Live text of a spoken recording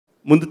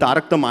ముందు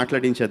తారక్తో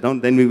మాట్లాడించేద్దాం.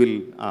 Then we will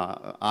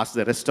ask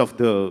the rest of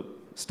the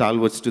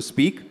stalwarts to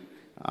speak.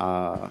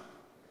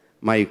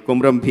 My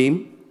Kumram Bhim,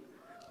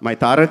 my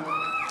Tarak,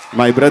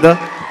 my brother.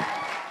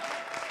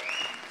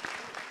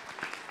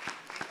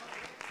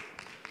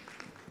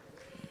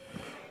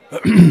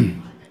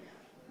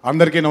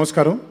 అందరికీ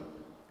నమస్కారం.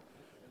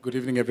 Good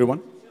evening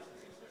everyone.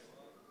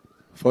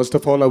 First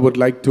of all, I would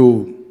like to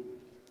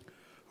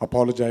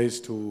apologize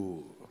to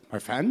my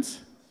fans.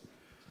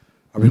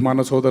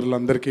 అభిమాన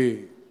సోదరులందరికీ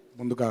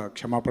ముందుగా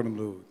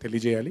క్షమాపణలు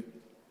తెలియజేయాలి.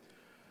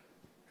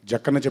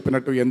 జక్కన్న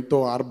చెప్పినట్టు ఎంతో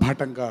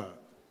ఆర్భాటంగా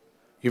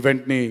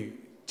ఈవెంట్ని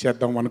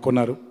చేద్దాం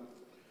అనుకున్నారు.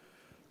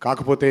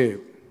 కాకపోతే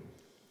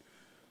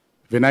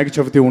వినాయక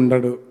చవితి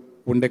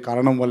ఉండే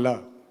కారణం వల్ల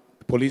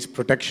పోలీస్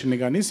ప్రొటెక్షన్ని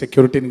కానీ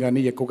సెక్యూరిటీని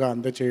కానీ ఎక్కువగా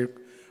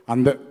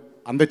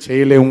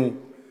అందచేయలేము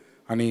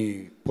అని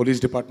పోలీస్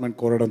డిపార్ట్మెంట్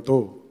కోరడంతో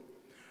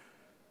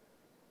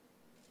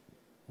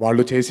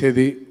వాళ్ళు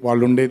చేసేది,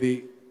 వాళ్ళు ఉండేది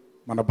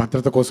మన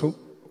భద్రత కోసం.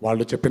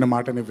 వాళ్ళు చెప్పిన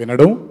మాటని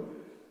వినడం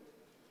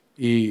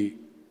ఈ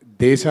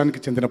దేశానికి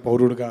చెందిన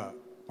పౌరుడిగా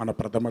మన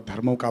ప్రథమ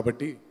ధర్మం.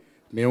 కాబట్టి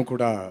మేము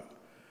కూడా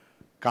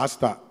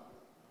కాస్త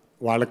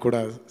వాళ్ళకు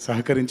కూడా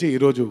సహకరించి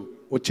ఈరోజు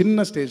ఓ చిన్న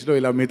స్టేజ్లో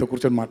ఇలా మీతో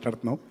కూర్చొని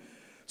మాట్లాడుతున్నాం.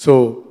 సో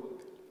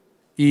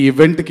ఈ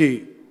ఈవెంట్కి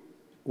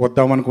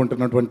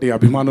వద్దామనుకుంటున్నటువంటి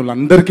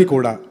అభిమానులందరికీ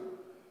కూడా,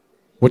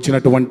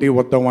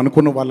 వద్దాం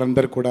అనుకున్న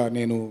వాళ్ళందరికీ కూడా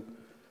నేను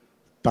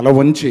తల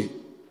వంచి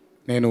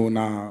నేను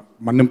నా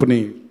మన్నింపుని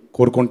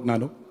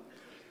కోరుకుంటున్నాను.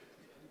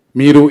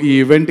 మీరు ఈ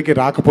ఈవెంట్కి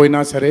రాకపోయినా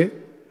సరే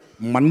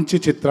మంచి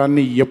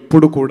చిత్రాన్ని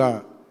ఎప్పుడు కూడా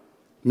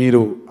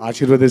మీరు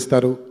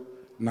ఆశీర్వదిస్తారు,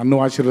 నన్ను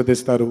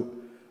ఆశీర్వదిస్తారు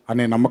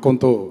అనే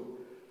నమ్మకంతో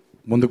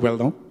ముందుకు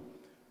వెళ్దాం.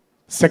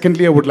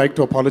 Secondly, I would like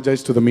to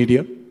apologize to the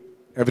media,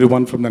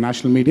 everyone from the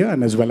national media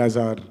and as well as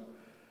our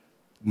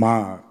మా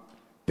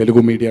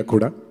తెలుగు మీడియా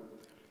కూడా.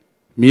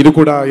 మీరు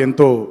కూడా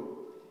ఎంతో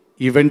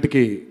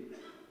ఈవెంట్కి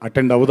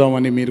అటెండ్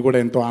అవుదామని మీరు కూడా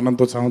ఎంతో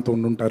ఆనందోత్సాహంతో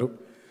ఉండుంటారు.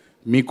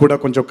 మీకు కూడా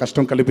కొంచెం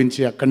కష్టం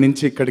కల్పించి అక్కడి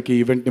నుంచి ఇక్కడికి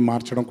ఈవెంట్ని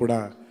మార్చడం కూడా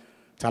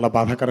చాలా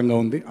బాధాకరంగా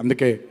ఉంది.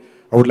 అందుకే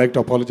I would like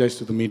to apologize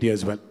to the media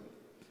as well.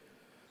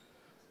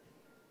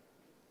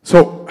 So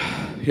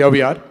here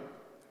we are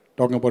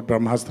talking about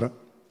Brahmastra.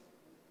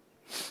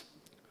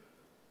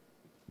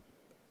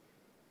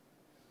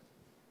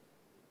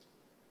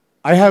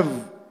 I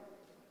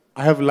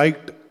have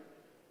liked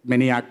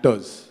many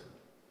actors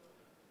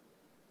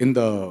in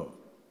the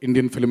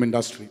Indian film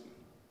industry,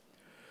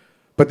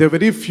 but there are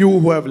very few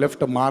who have left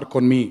a mark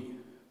on me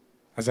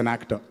as an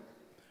actor.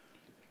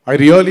 I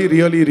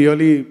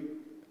really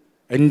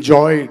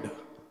enjoyed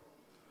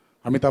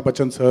Amitabh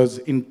Bachchan sir's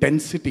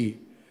intensity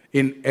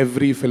in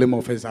every film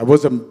of his. I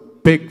was a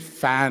big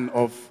fan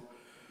of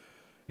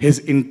his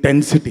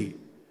intensity.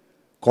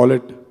 Call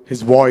it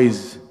his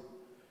voice,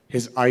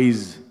 his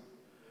eyes,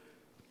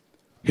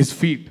 his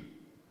feet,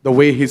 the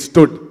way he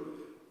stood,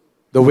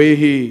 the way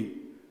he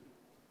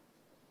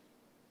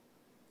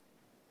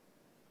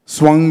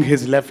swung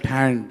his left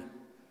hand.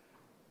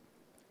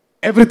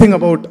 Everything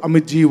about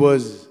Amit ji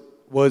was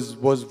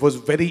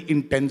very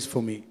intense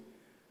for me.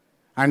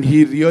 And he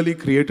really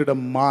created a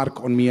mark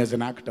on me as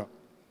an actor.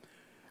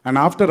 And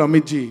after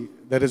Amit ji,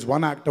 there is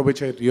one actor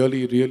which I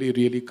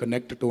really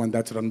connected to, and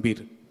that's Ranbir.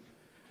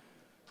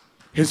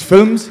 His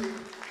films,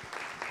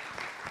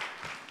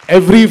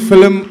 every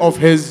film of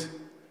his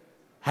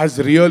has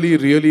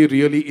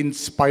really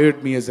inspired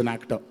me as an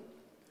actor.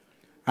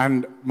 And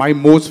my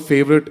most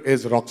favorite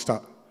is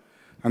Rockstar.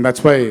 And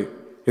that's why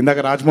ఇందాక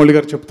రాజమౌళి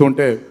గారు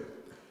చెప్తుంటే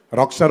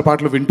rockstar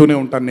పాటలు వింటూనే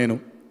ఉంటాను నేను.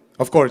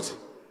 Of course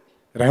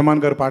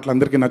Rahman గారి పాటలు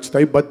అందరికీ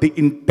నచ్చుతాయి, but the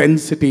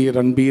intensity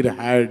Ranbir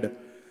had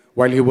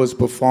while he was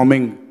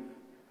performing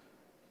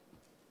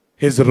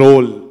his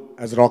role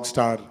as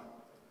Rockstar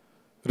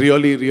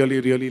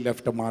really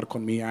left a mark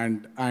on me,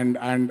 and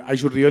I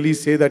should really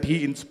say that he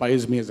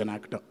inspires me as an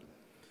actor.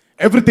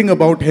 Everything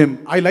about him,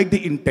 I like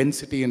the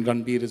intensity in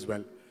Ranbir as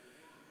well.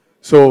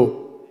 So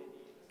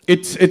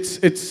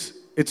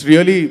it's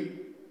really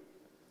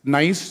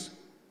nice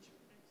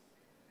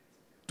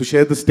to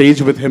share the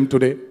stage with him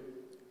today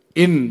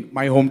in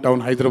my hometown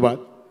Hyderabad.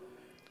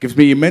 It gives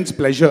me immense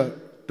pleasure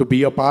to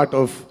be a part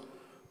of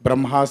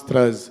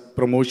Brahmāstra's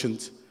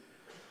promotions.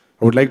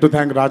 I would like to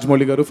thank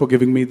Rajmouli Garu for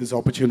giving me this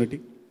opportunity.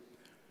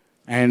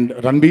 And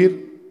Ranbir,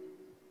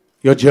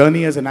 your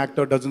journey as an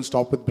actor doesn't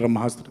stop with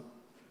Brahmāstra.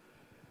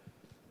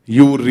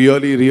 You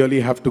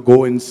really have to go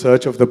in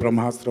search of the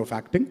Brahmāstra of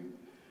acting.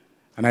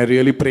 And I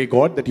really pray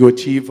God that you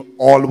achieve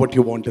all what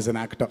you want as an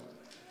actor.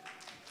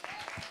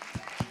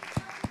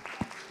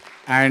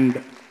 And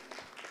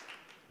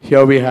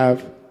here we have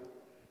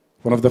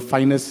one of the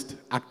finest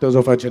actors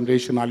of our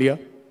generation, Alia.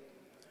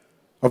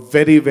 A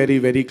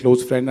very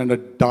close friend and a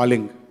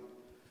darling.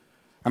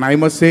 And I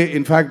must say,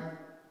 in fact,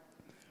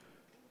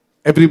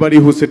 everybody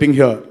who's sitting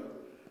here,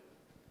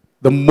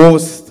 the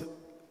most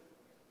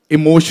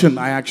emotion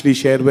I actually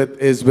share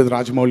is with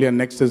Rajamouli, and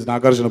next is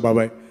Nagarjuna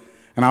Babai.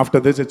 And after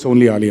this, it's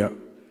only Alia.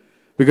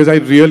 Because I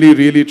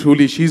really,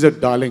 truly, she's a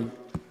darling.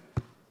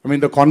 I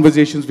mean, the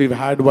conversations we've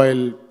had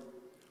while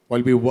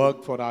we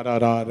worked for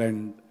RRR, and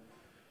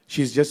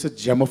she's just a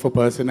gem of a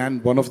person and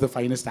one of the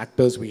finest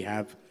actors we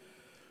have.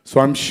 So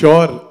I'm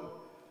sure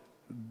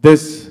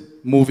this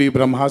movie,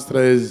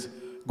 Brahmastra, is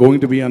going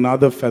to be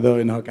another feather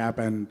in her cap,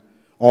 and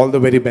all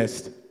the very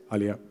best,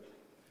 Alia.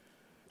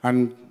 And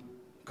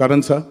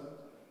Karan sir,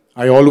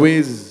 I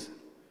always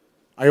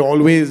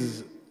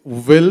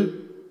will,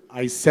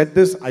 I said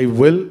this, I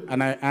will, and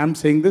I am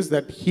saying this,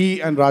 that he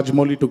and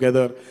Rajamouli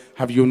together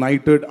have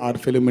united our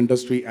film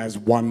industry as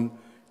one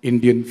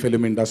Indian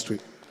film industry.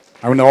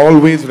 I will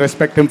always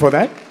respect him for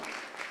that.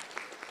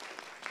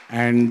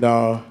 And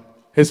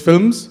his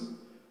films,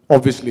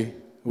 obviously,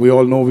 we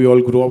all know, we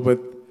all grew up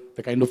with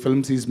the kind of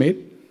films he's made.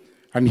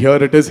 And here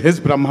it is, his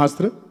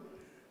Brahmastra.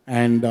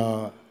 And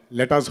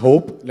let us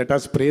hope, let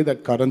us pray that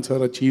Karan sir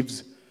achieves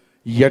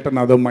yet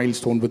another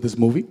milestone with this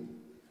movie.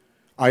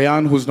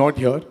 Ayan, who's not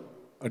here,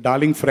 a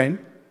darling friend,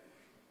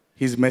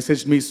 he's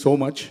messaged me so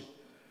much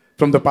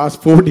from the past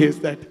 4 days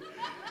that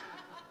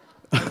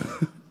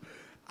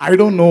I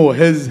don't know,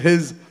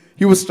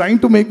 he was trying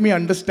to make me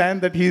understand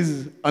that he's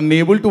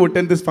unable to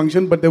attend this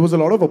function, but there was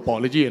a lot of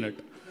apology in it,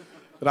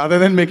 rather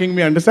than making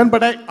me understand.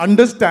 But I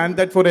understand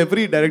that for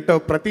every director,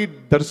 prati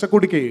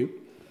darsakudiki,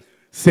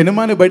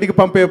 cinema ni bayatiki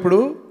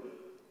pampeyappudu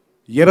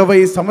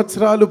 20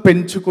 సంవత్సరాలు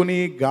పెంచుకుని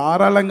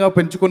గారాలంగా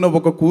పెంచుకున్న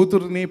ఒక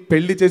కూతురుని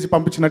పెళ్లి చేసి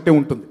పంపించినట్టే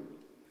ఉంటుంది.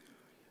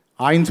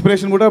 ఆ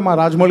inspiration కూడా మా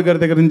రాజమౌళి గారి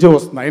దగ్గర నుంచే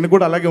వస్తుంది. ఆయన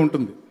కూడా అలాగే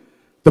ఉంటుంది.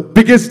 The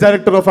biggest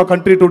director of our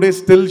country today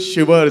still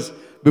shivers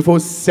before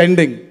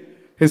sending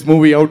his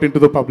movie out into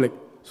the public.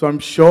 So I'm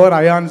sure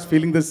Ayan is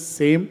feeling the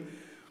same.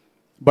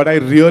 But I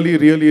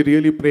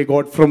really pray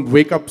God, from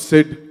Wake Up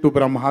Sid to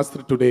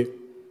Brahmastra today,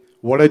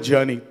 what a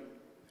journey.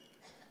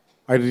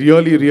 I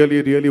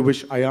really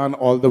wish Ayan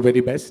all the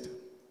very best.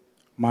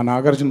 మా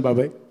నాగార్జున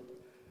బాబాయ్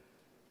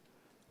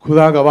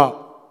ఖుదా గవా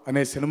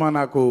అనే cinema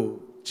నాకు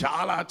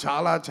చాలా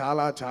చాలా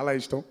చాలా చాలా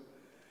ఇష్టం.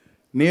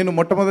 నేను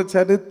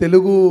మొట్టమొదటిసారి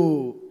తెలుగు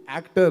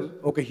యాక్టర్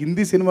ఒక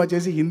హిందీ సినిమా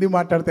చేసి హిందీ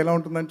మాట్లాడితే ఎలా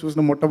ఉంటుందని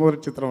చూసిన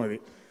మొట్టమొదటి చిత్రం అది.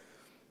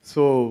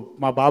 సో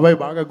మా బాబాయ్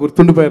బాగా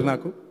గుర్తుండిపోయారు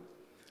నాకు.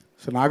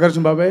 సో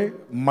నాగార్జున బాబాయ్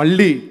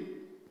మళ్ళీ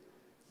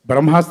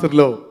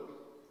బ్రహ్మాస్త్రలో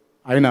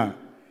ఆయన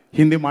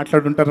హిందీ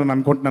మాట్లాడుంటారని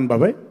అనుకుంటున్నాను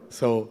బాబాయ్.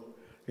 సో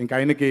ఇంకా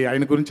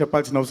ఆయన గురించి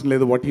చెప్పాల్సిన అవసరం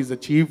లేదు. What he's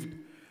achieved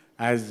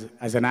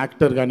as an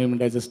actor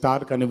కానివ్వండి, యాజ్ అ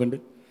స్టార్ కానివ్వండి,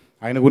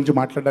 ఆయన గురించి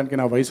మాట్లాడడానికి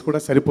నా వయసు కూడా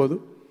సరిపోదు.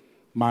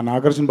 మా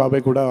నాగార్జున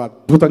బాబాయ్ కూడా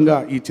అద్భుతంగా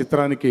ఈ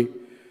చిత్రానికి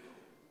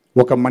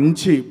ఒక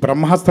మంచి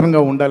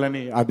బ్రహ్మాస్త్రంగా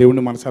ఉండాలని ఆ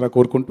దేవుణ్ణి మనసారా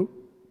కోరుకుంటూ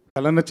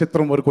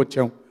చలనచిత్రం వరకు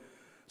వచ్చాం.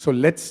 So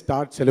let's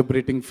start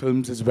celebrating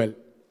films is well.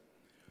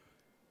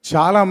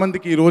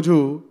 చాలామందికి ఈరోజు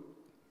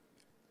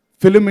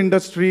ఫిలిం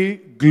ఇండస్ట్రీ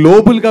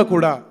గ్లోబల్గా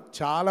కూడా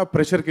చాలా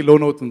ప్రెషర్కి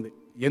లోనవుతుంది.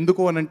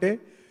 ఎందుకు అనంటే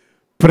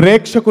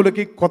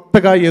ప్రేక్షకులకి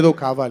కొత్తగా ఏదో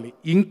కావాలి,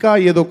 ఇంకా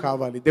ఏదో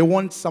కావాలి. They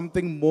want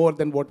something more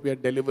than what we are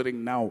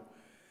delivering now.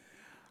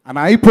 And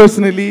I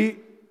personally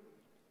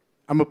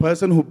I'm a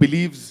person who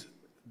believes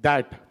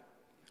that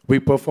we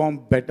perform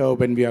better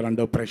when we are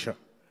under pressure.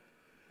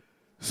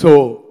 So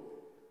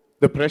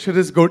the pressure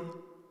is good.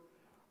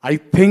 I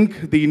think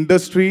the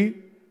industry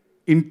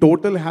in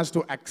total has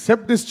to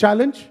accept this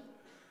challenge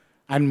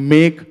and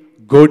make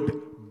good,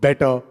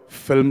 better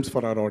films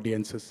for our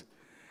audiences.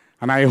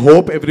 And I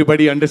hope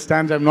everybody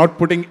understands. I'm not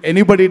putting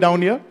anybody down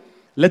here.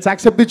 Let's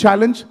accept the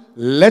challenge.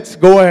 Let's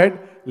go ahead.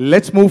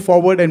 Let's move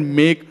forward and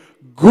make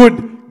good,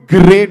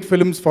 great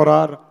films for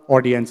our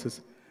audiences.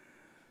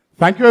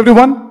 Thank you,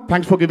 everyone.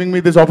 Thanks for giving me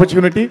this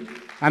opportunity.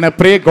 And I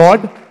pray God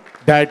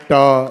that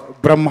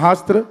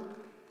Brahmastra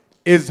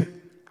is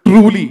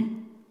truly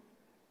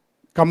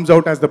comes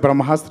out as the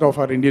Brahmastra of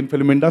our Indian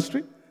film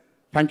industry.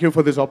 Thank you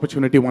for this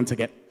opportunity once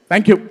again.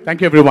 Thank you. Thank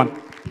you, everyone.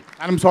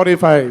 And I'm sorry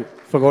if I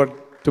forgot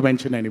to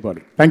mention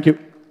anybody. Thank you.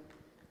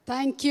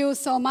 Thank you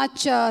so much,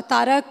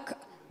 Tarak.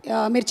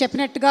 మీరు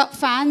చెప్పినట్టుగా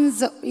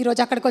fans ఈరోజు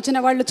అక్కడికి వచ్చిన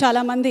వాళ్ళు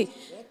చాలామంది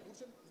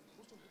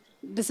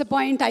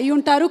disappoint అయి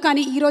ఉంటారు.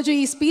 కానీ ఈరోజు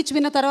ఈ స్పీచ్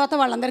విన్న తర్వాత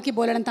వాళ్ళందరికీ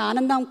బోలెడంత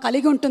ఆనందం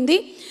కలిగి ఉంటుంది.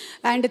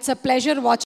 And it's a pleasure watching